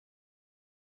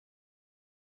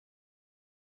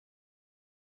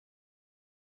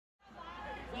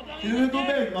Sino yung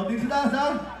tubig? O, tingin sa taas, ha?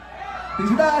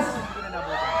 Tingin sa taas.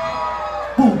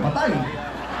 Boom! Patay!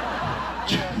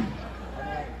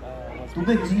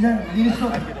 Tubig, sige dyan. Linis to.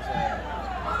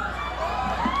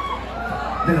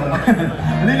 Dalawa.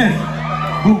 Linis.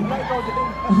 Boom!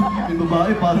 Yung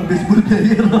babae, parang baseball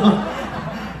player.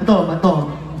 Ito.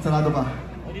 Sarado pa.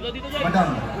 Madam.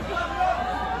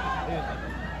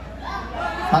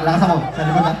 Lakas ako. Sa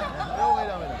likod na.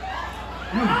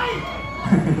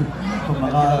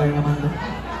 Kumakaray naman to.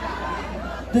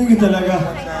 Tingin talaga.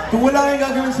 Kung wala kayong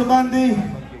gagawin sa Monday,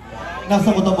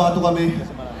 nasa Cotabato kami.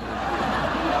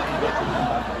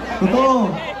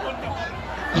 Totoo.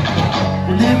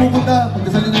 Hindi pupunta.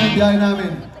 Pagkasalin na ng biyahe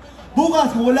namin.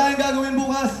 Bukas, kung wala kayong gagawin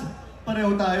bukas,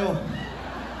 pareho tayo.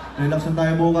 Relax lang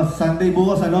tayo bukas. Sunday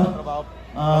bukas, ano?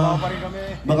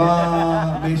 Baka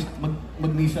may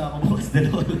mag-misa ako bukas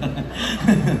dalawa lang.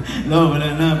 No, wala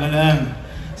na.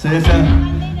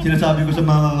 Sinasabi ko sa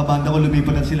mga kakabanda ko,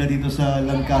 lumipat na sila dito sa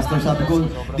Lancaster. Sabi ko,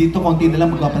 dito konti na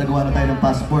lang magpapalagawa na tayo ng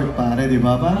passport, pare, di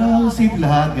ba? Para safe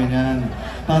lahat, ganyan.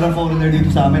 Parang foreigner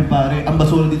dito sa amin, pare. Ang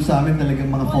basura dito sa amin talagang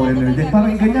mga foreigner din.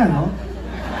 Parang ganyan, no?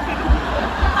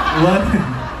 What?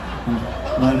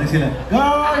 Parang sila,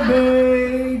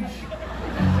 garbage!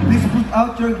 Please put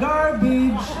out your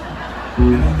garbage!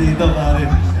 Ganun dito, pare.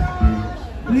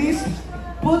 Please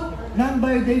put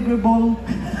non-biodegradable.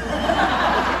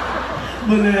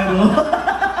 Bolero.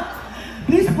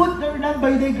 Please put your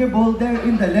non-biodegradable there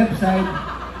in the left side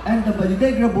and the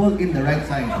biodegradable in the right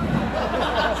side.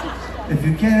 If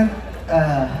you can't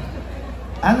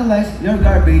analyze your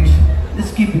garbage,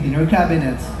 just keep it in your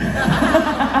cabinets.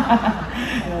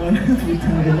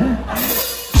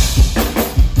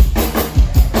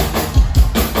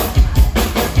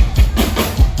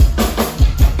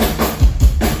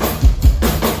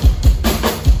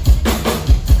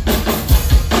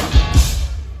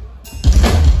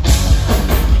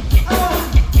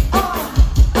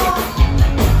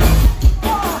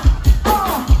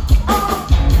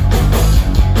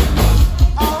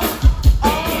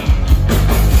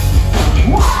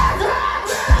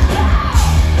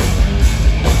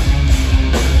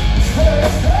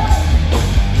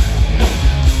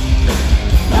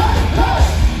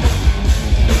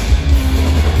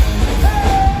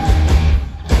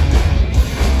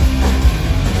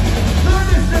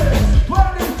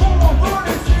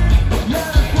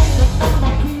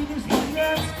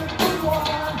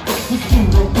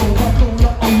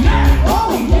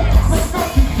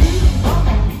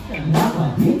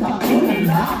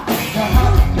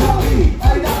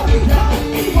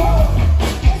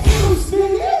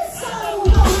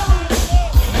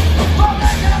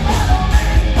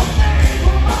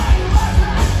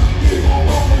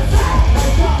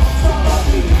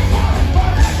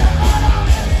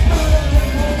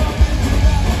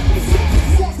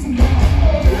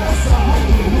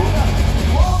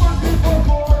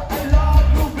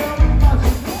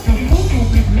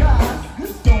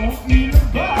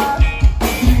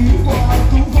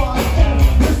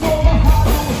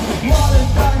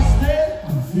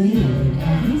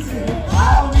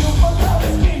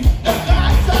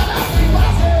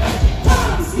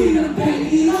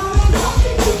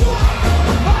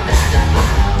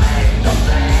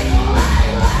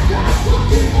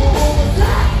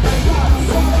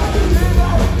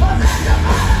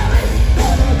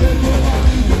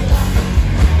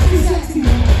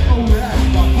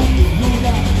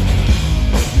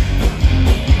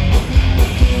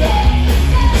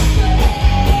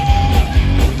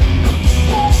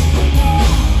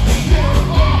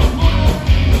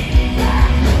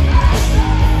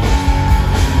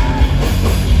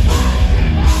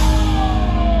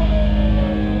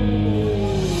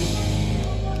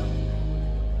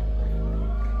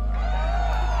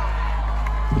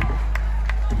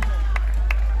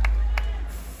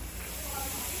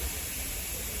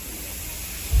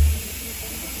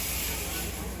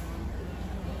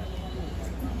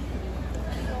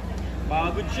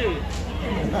 Pagod siya eh.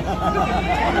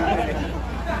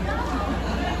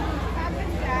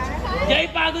 Jay,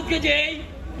 pagod ka, Jay!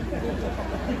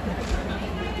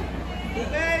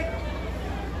 Tubig!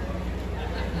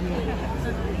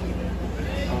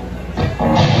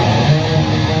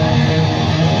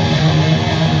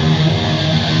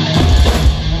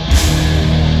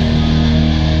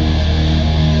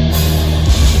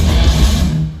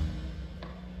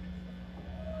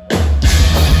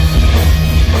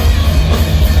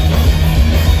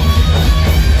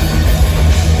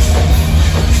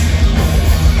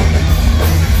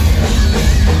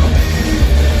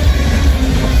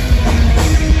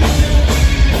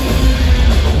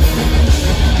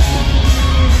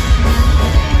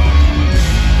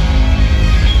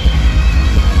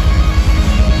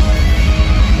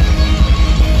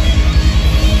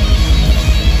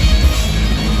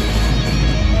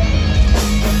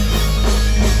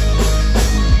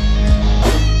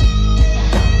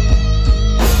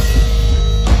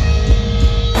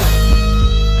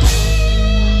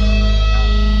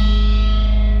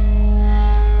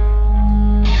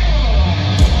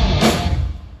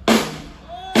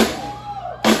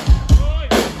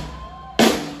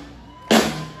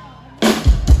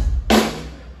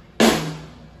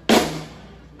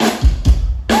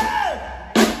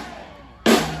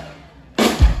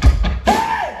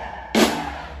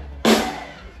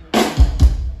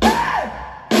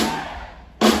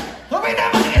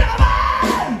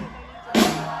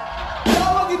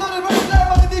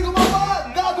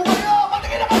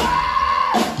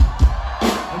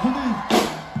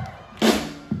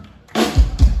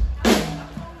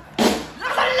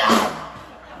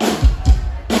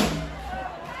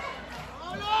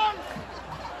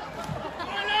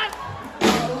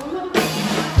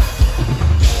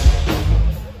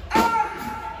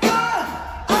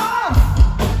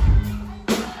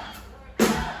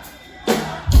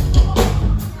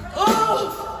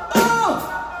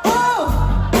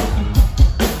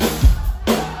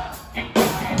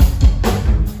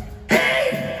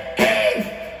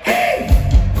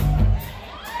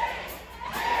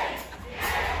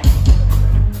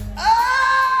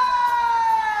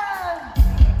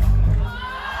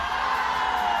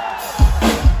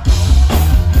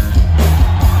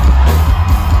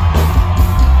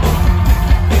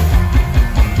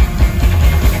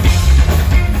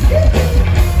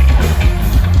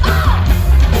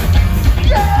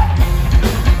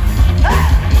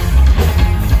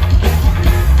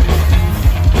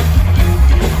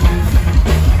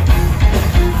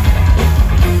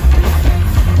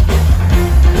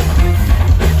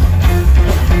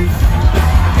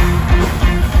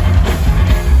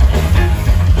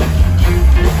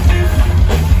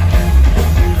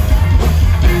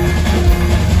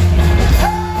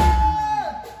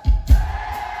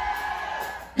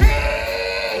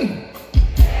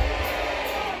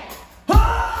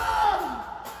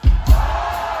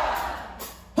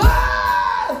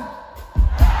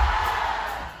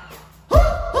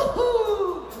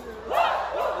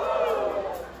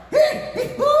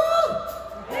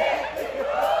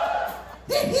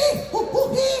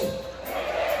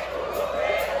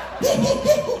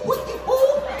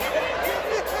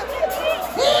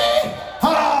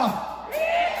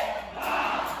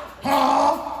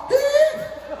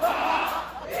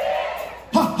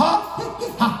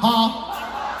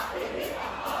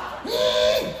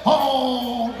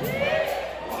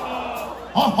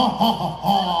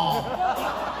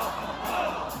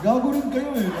 Gago rin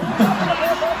kayo eh.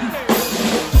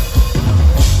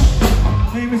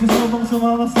 May misusubang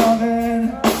sumama sa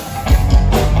akin.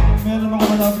 May alam ako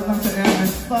malapit lang sa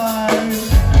MS5.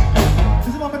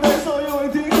 Kasi mamaya tayo